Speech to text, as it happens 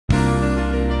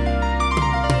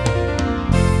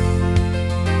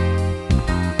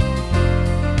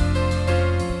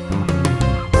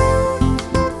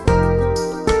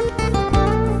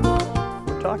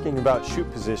about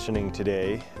shoot positioning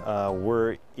today.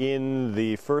 We're in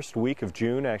the first week of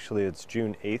June. Actually, it's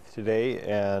June 8th today,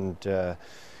 and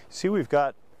see, we've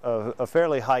got a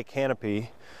fairly high canopy,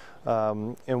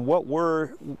 and what we're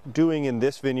doing in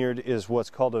this vineyard is what's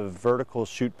called a vertical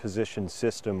shoot position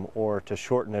system, or to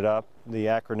shorten it up, the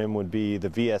acronym would be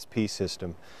the VSP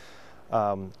system.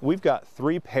 We've got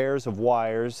 3 pairs of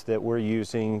wires that we're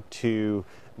using to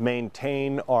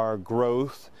maintain our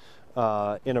growth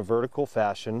in a vertical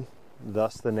fashion,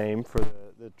 thus the name for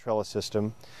the trellis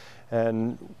system.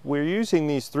 And we're using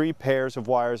these 3 pairs of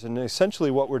wires, and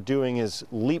essentially what we're doing is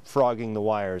leapfrogging the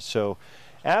wires. So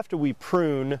after we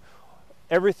prune,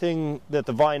 everything that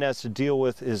the vine has to deal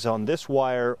with is on this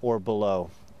wire or below.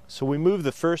 So we move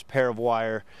the first pair of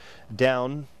wire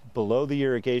down below the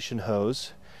irrigation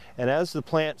hose, and as the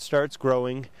plant starts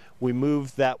growing, we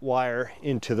move that wire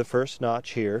into the first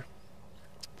notch here.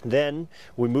 Then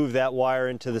we move that wire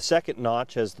into the second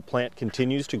notch as the plant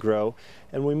continues to grow,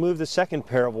 and we move the second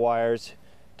pair of wires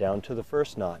down to the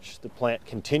first notch. The plant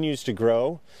continues to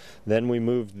grow, then we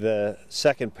move the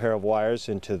second pair of wires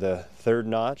into the third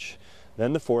notch,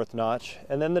 then the fourth notch,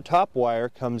 and then the top wire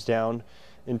comes down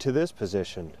into this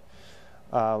position.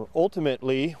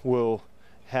 Ultimately, we'll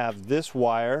have this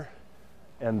wire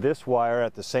and this wire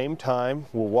at the same time.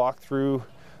 We'll walk through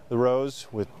the rows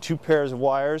with 2 pairs of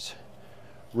wires,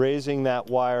 raising that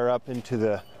wire up into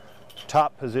the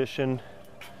top position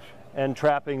and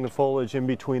trapping the foliage in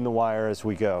between the wire as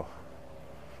we go.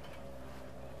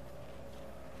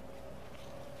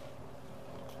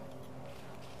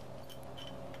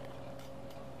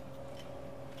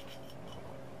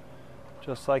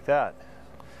 Just like that.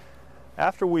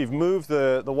 After we've moved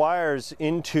the wires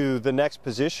into the next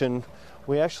position,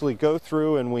 we actually go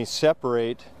through and we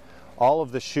separate all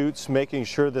of the shoots, making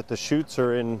sure that the shoots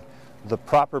are in the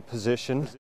proper position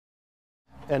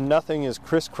and nothing is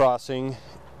crisscrossing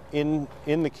in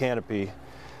the canopy.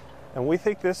 And we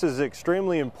think this is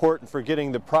extremely important for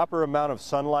getting the proper amount of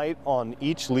sunlight on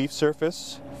each leaf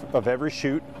surface of every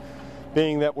shoot,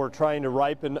 being that we're trying to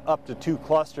ripen up to 2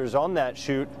 clusters on that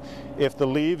shoot. If the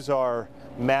leaves are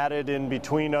matted in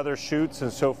between other shoots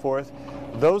and so forth,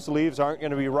 those leaves aren't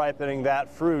going to be ripening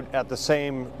that fruit at the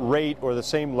same rate or the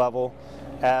same level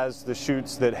as the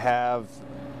shoots that have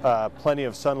plenty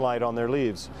of sunlight on their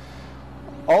leaves.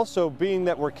 Also, being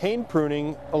that we're cane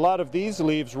pruning a lot of these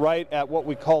leaves right at what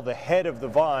we call the head of the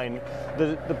vine,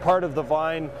 the part of the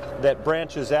vine that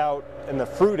branches out and the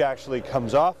fruit actually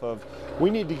comes off of, we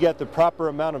need to get the proper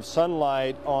amount of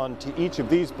sunlight onto each of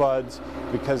these buds,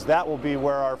 because that will be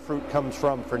where our fruit comes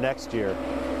from for next year.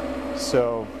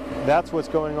 So that's what's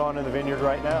going on in the vineyard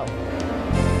right now.